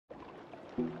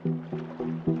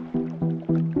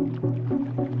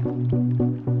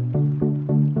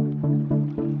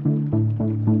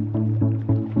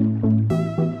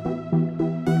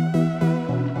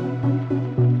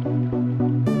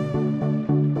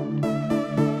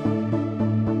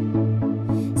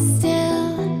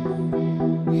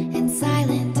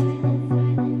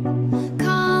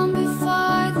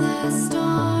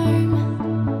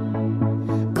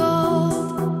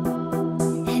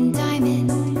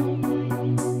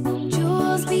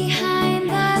Jewels be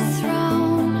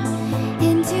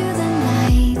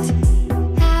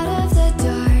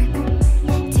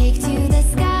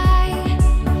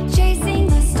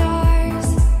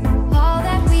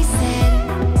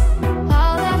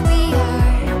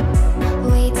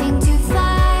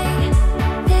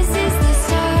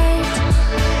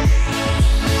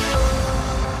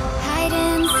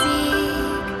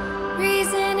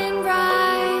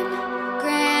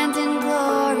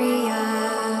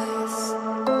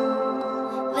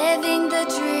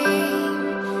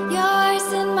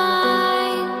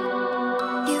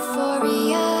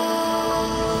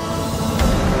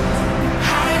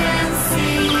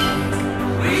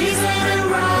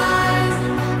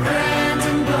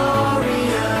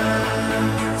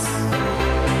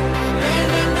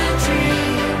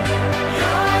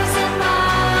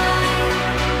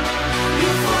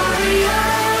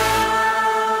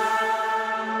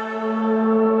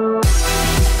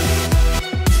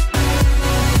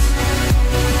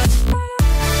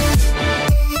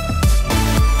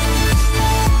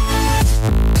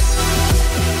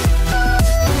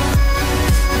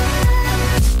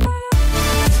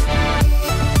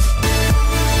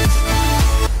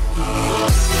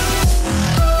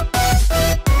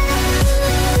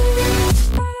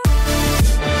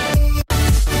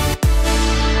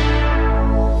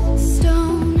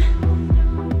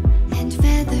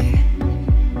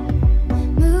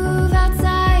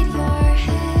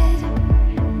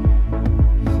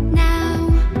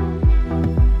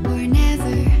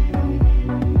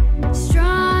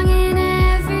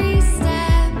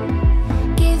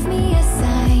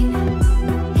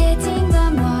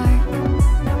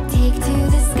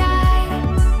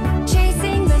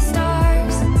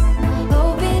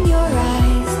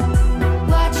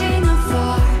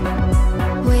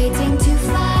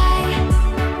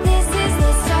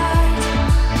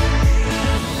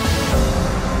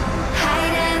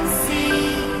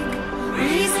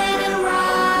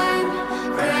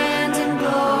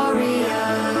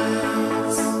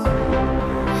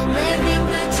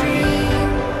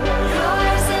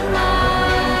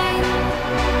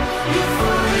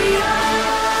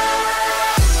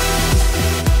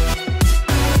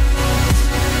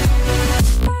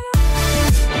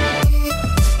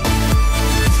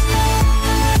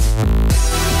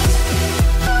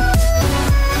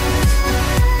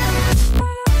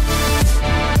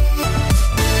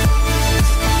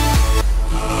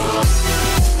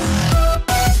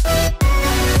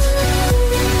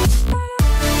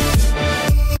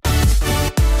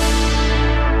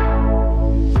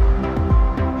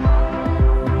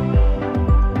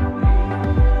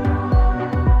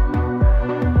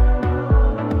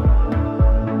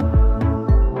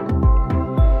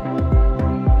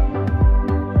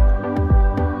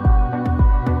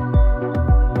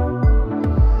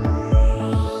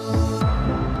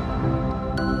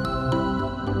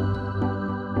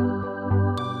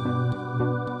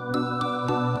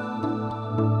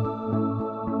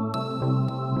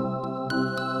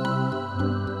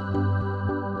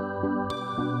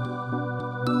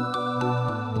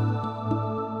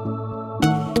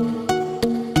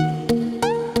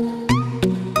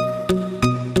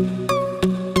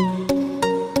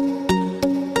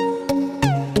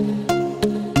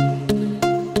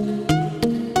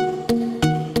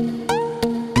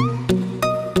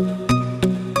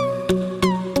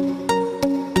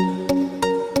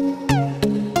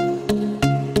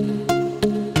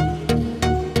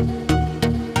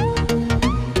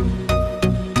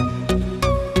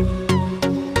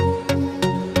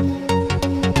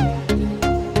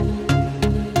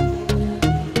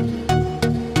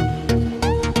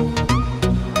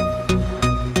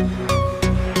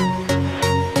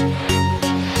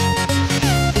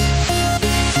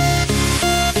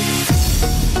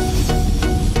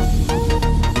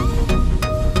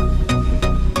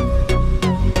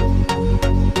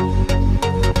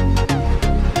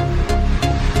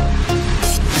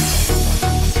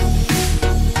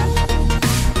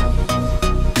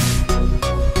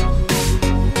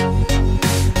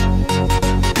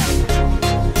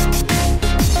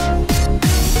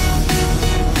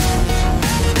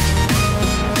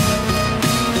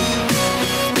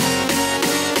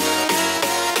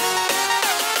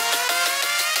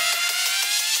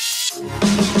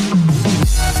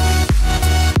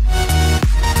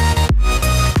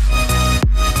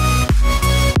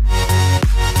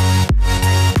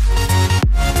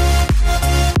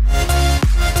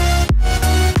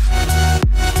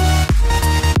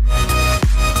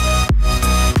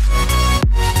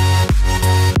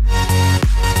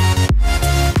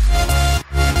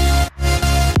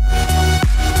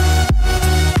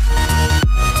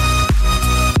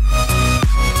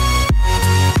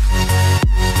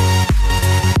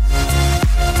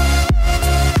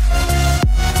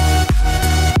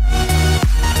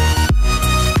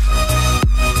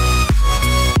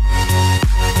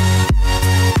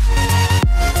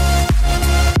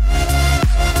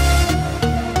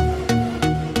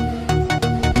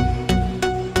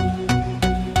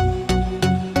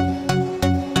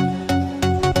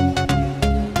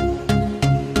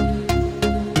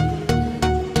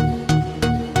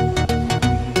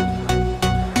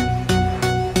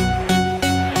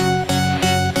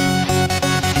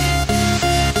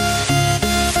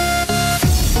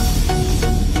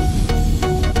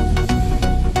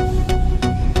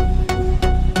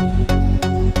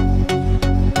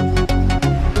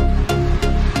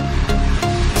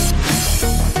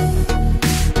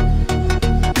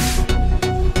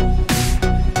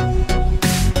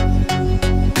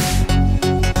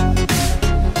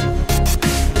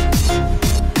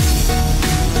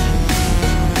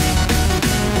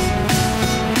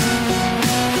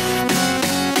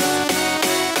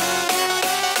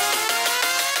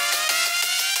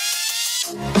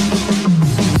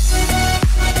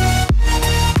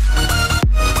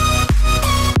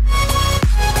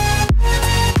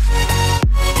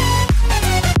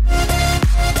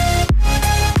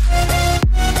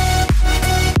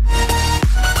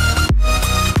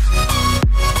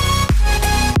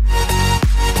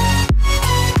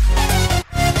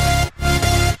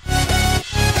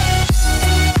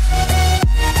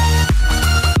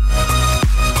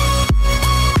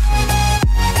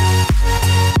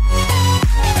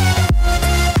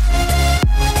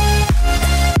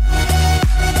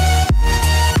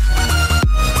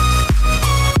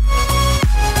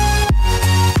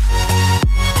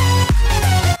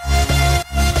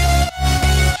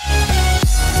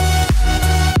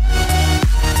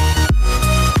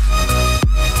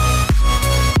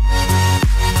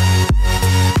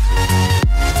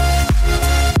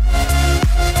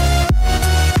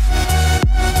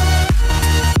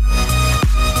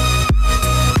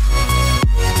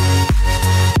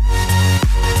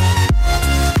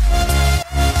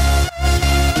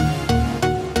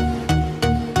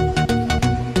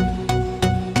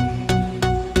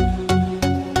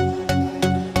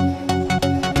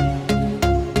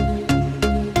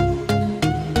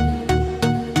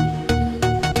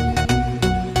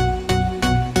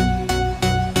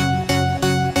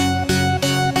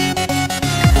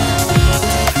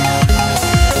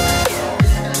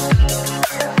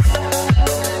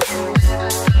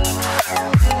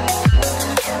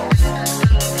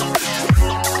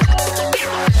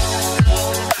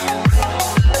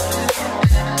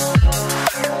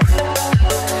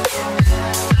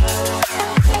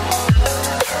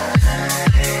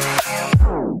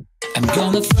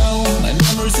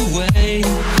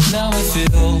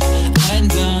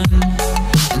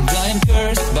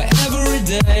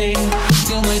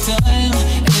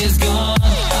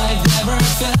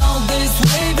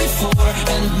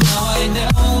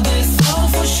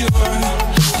sure.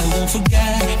 I won't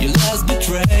forget your last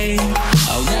betray.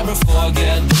 I'll never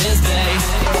forget this day.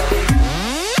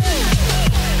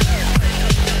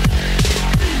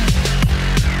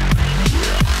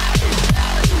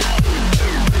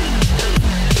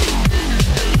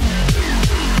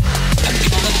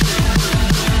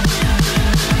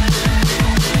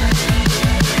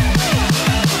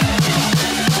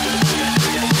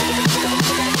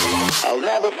 I'll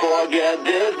never forget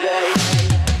this day.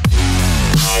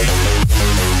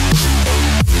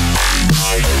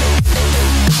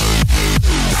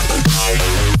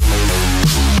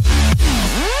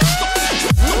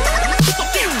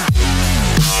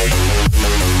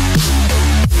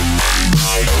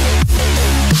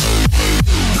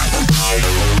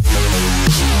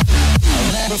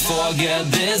 I'll never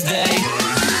forget this day.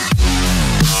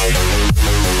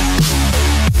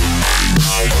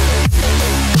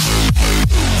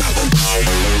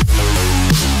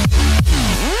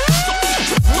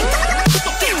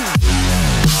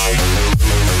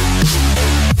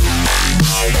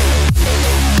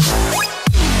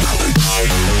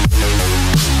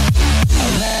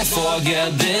 I'll never forget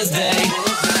this day.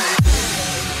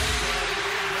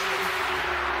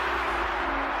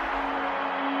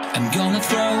 I'm gonna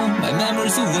throw my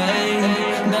memories away.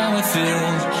 Now I feel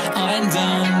I'm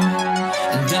done,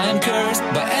 and I'm cursed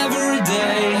by every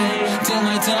day till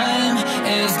my time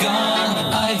is gone.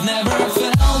 I've never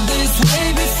felt this way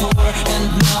before, and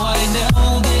now I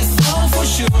know this all for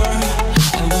sure.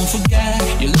 I won't forget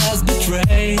your last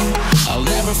betray. I'll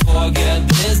never forget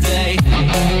this day.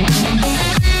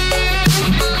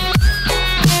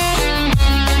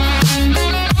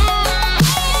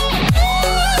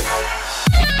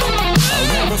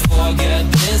 Forget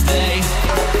this day.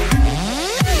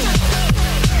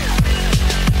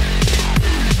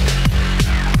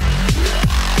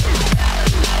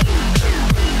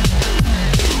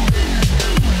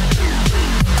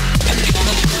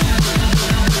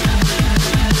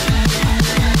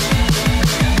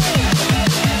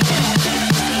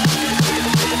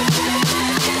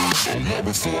 I'll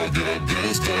never forget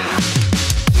this day.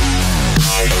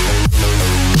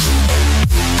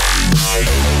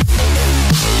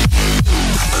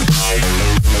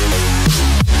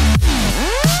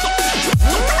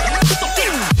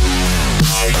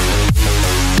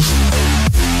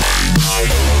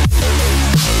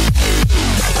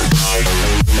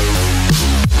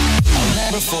 I'll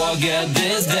never forget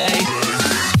this day.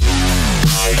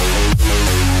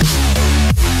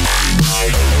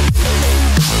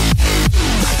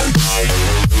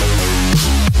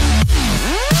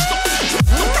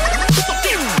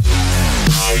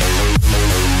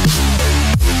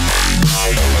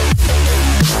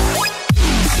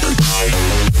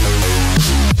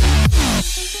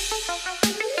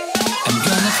 I'm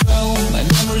gonna throw my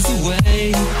memories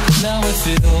away. Now I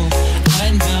feel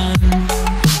I'm done,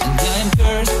 and I'm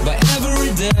cursed by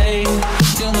every day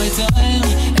till my time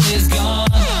is gone.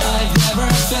 I've never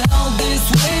felt this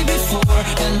way before,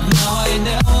 and now I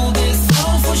know this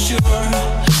all for sure.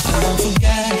 I won't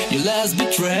forget your last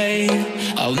betray.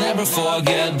 I'll never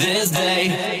forget this day.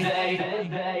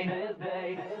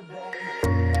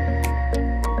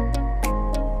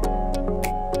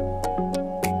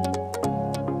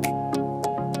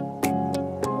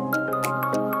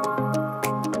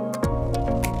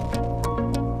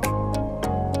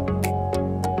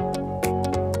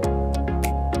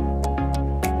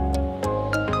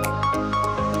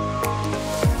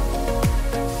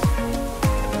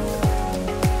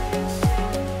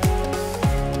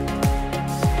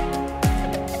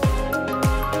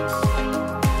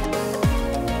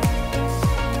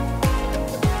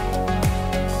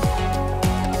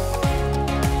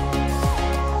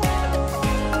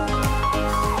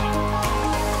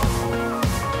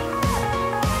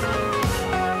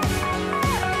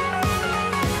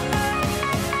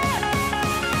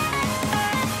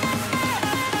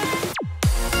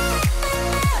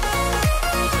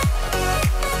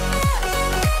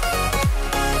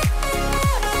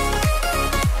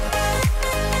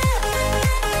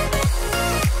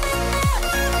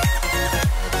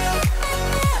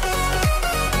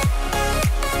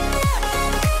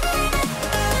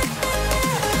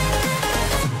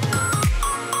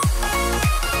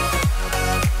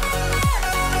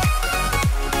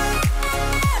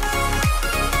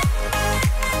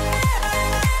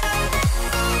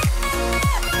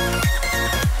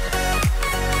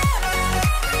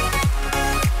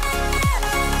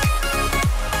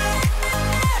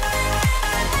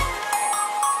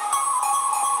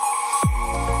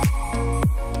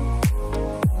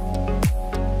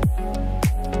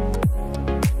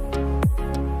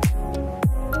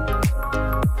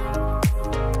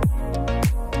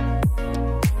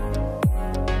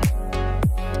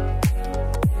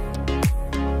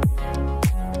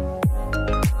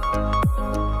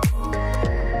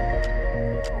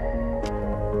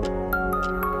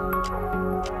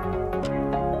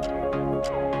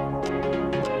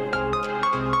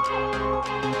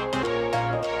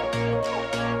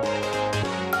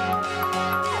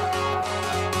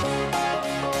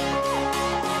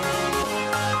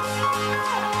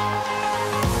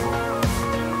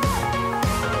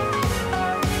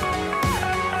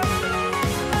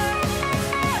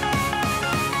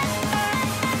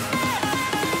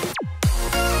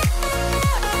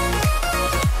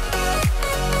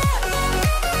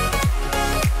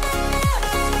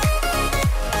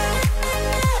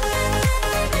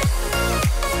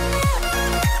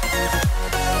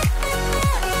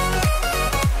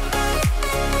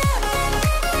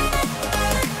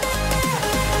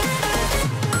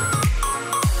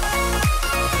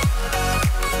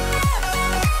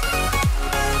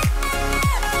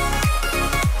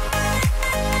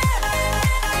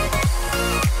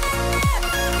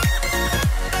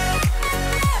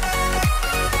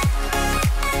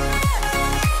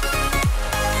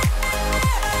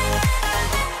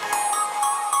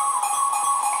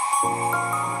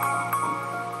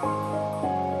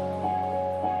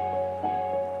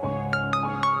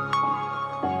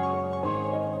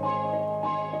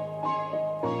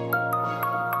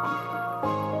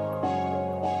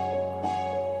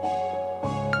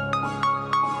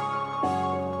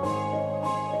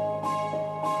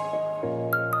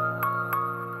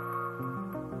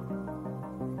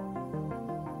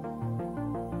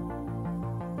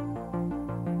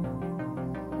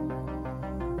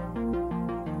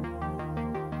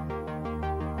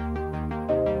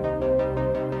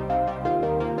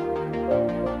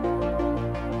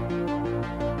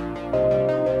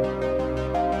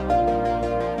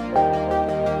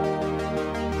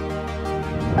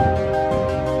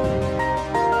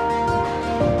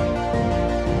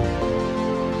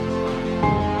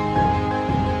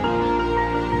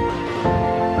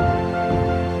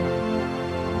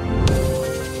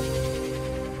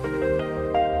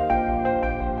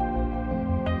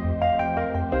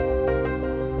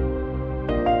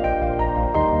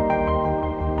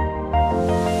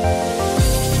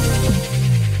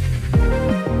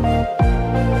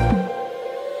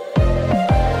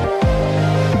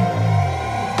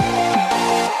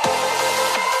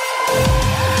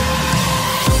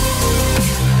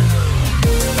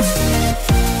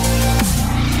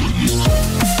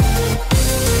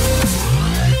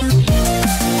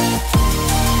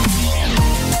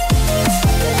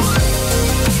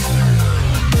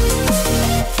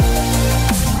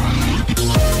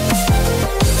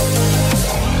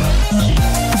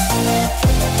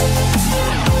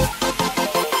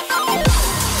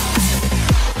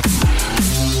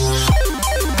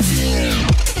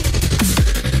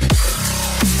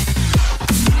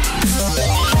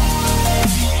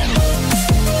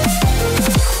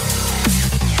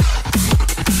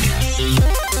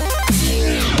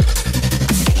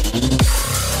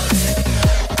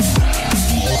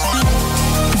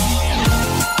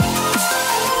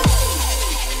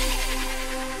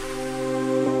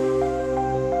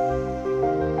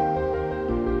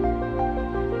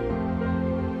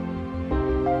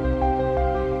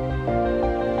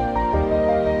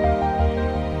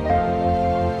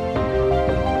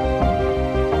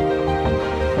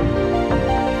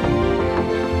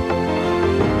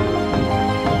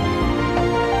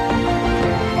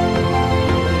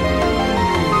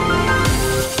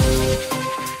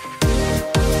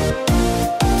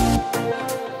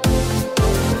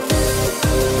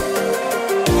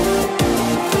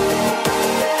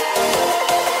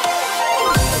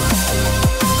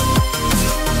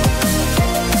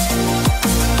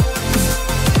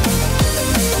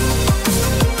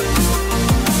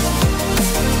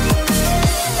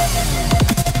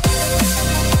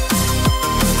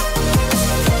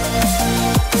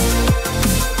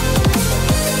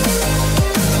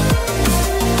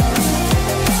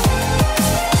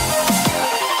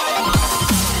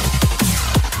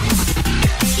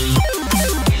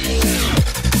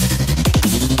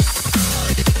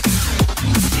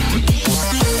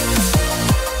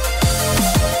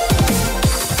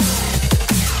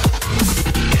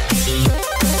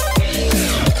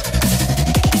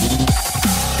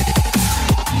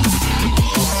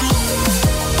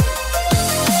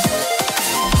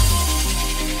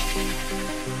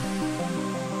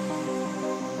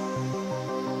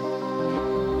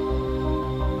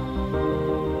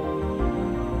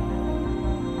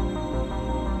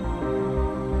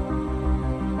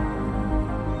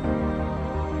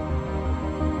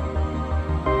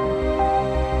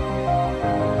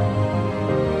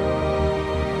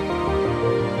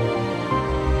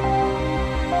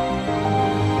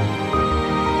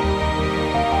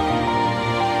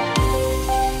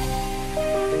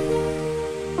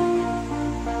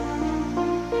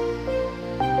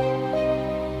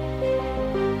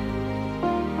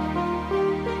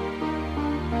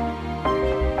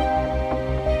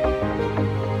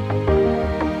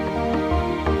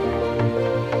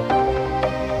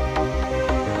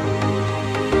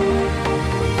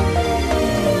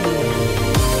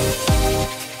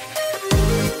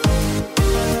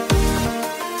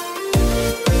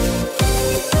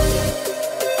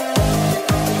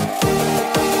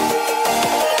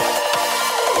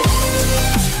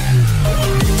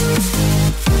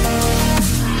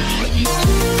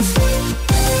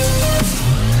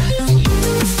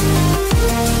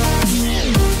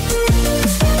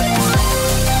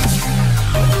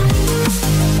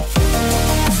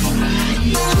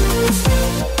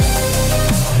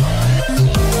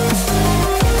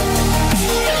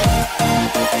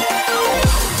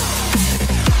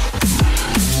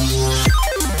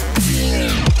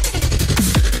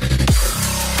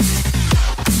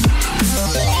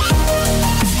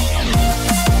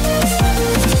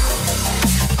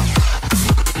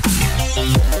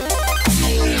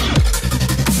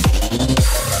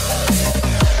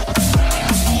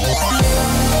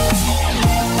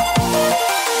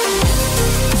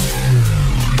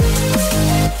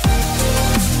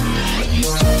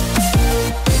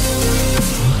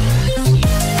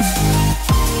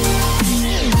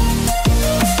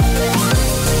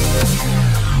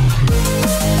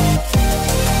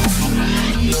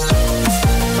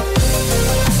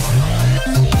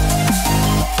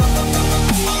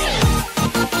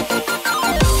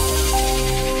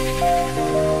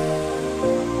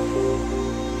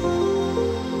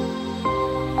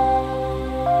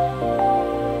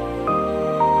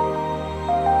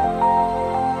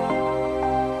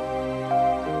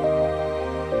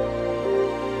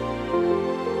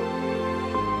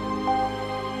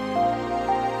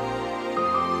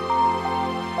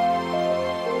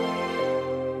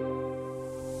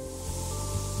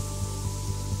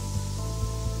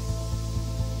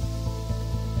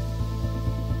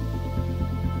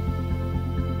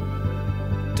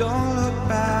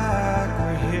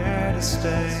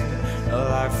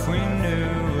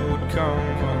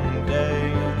 come one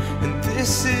day. And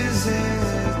this is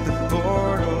it, the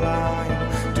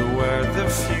borderline to where the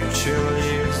future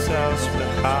leaves us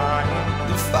behind.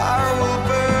 The fire will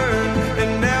burn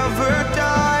and never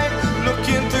die,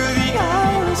 looking through the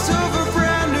eyes of a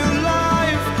brand new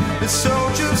life. And so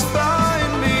just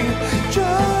find me,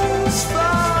 just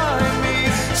find me.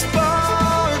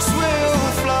 Sparks will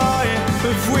fly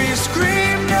if we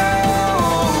scream no.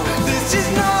 This is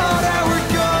not how we're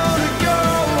gonna go.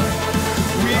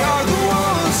 We are the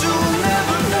ones who will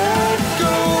never let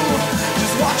go.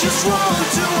 Just watch us run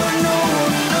to where no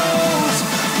one knows.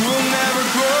 We'll never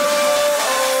grow.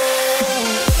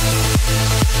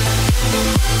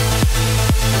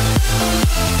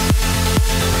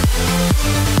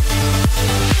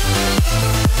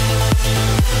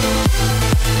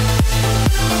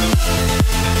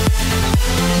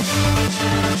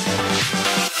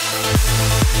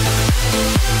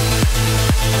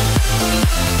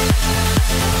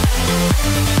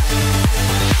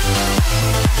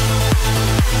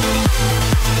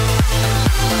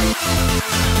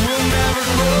 We'll never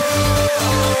grow.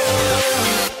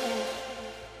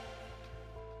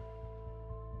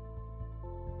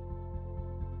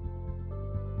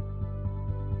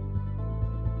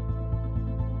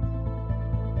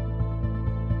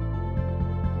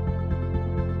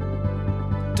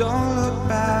 Don't look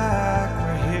back,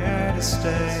 we're here to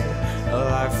stay. A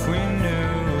life we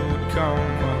knew would come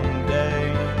one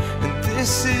day. And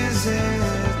this is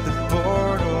it, the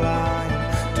borderline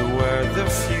to where the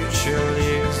future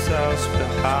leaves us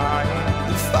behind.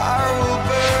 The fire will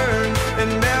burn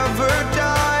and never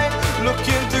die,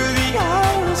 looking through the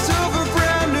eyes of a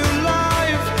brand new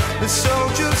life. And so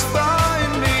just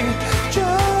find me,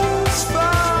 just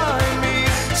find me.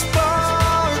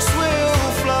 Sparks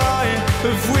will fly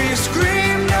if we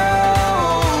scream no.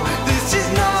 This is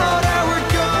not how we're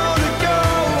gonna go.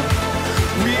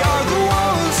 We are the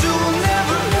ones who will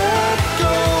never let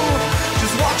go.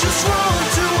 Just watch us run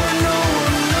to where no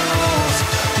one knows.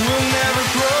 We'll never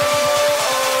grow.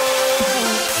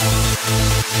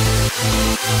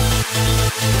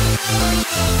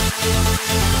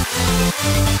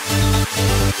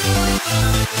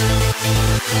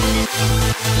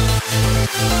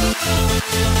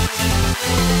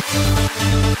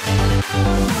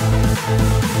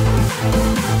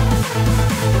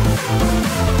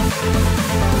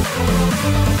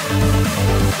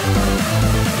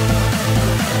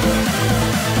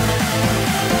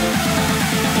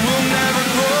 We'll never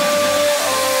grow.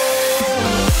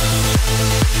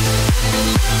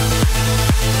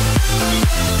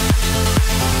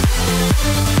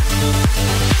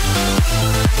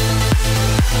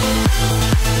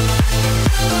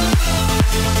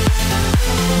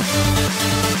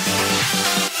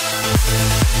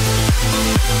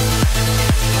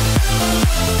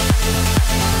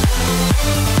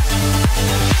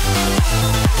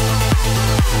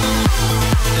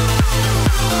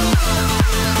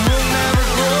 We'll never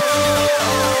grow.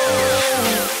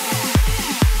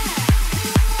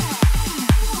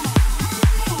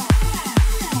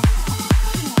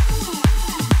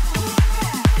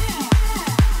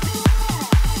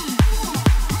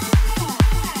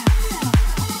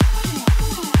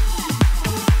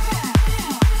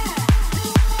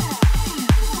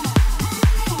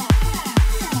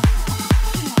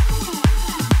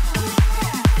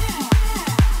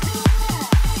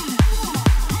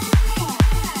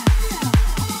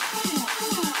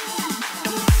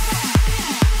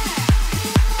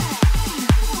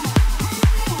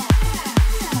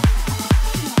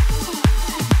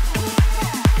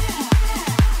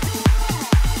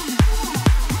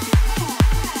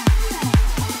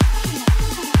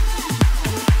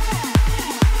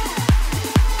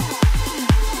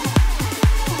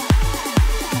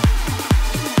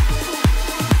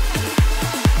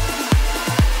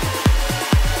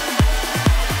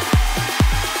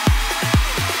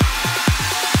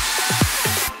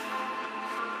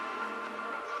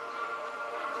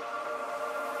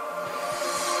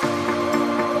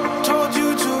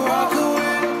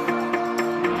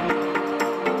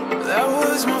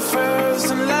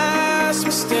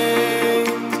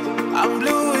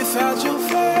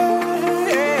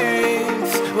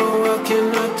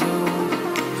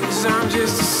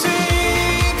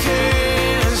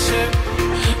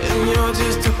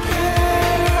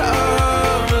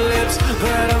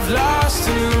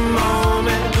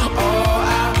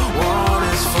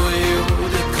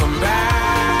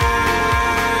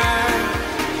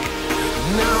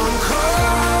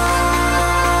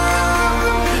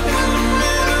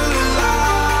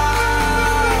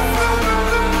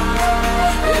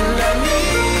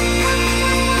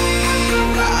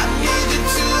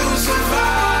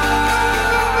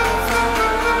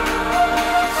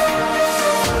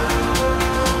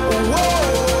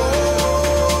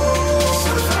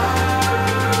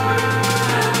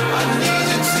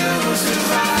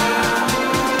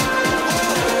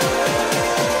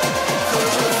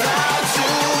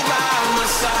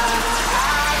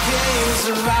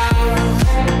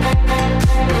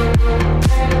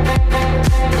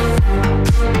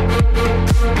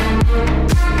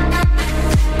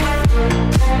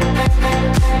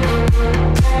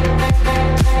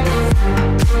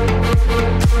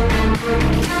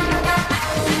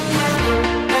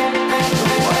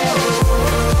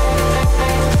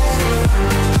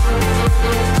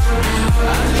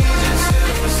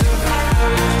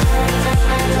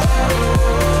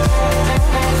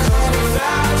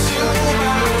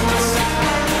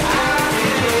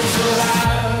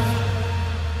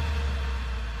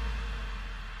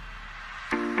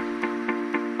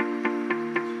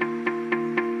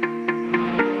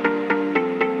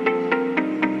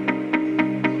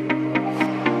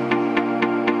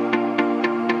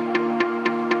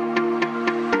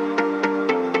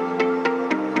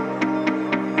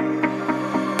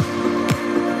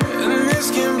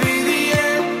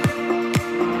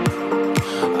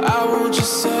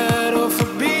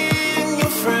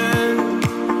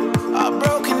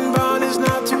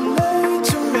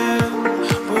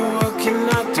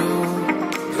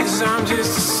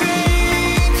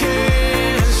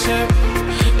 sinking ship,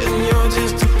 and you're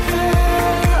just a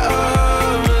pair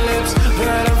of lips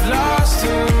that I've lost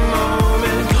in the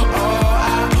moment. All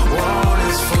I want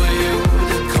is for you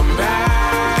to come back.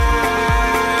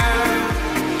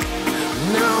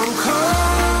 Now I'm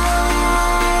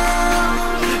caught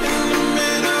in the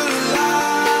middle of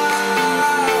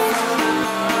life,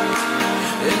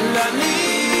 and I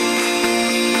need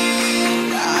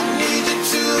you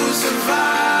to survive.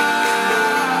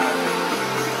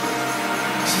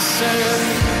 She said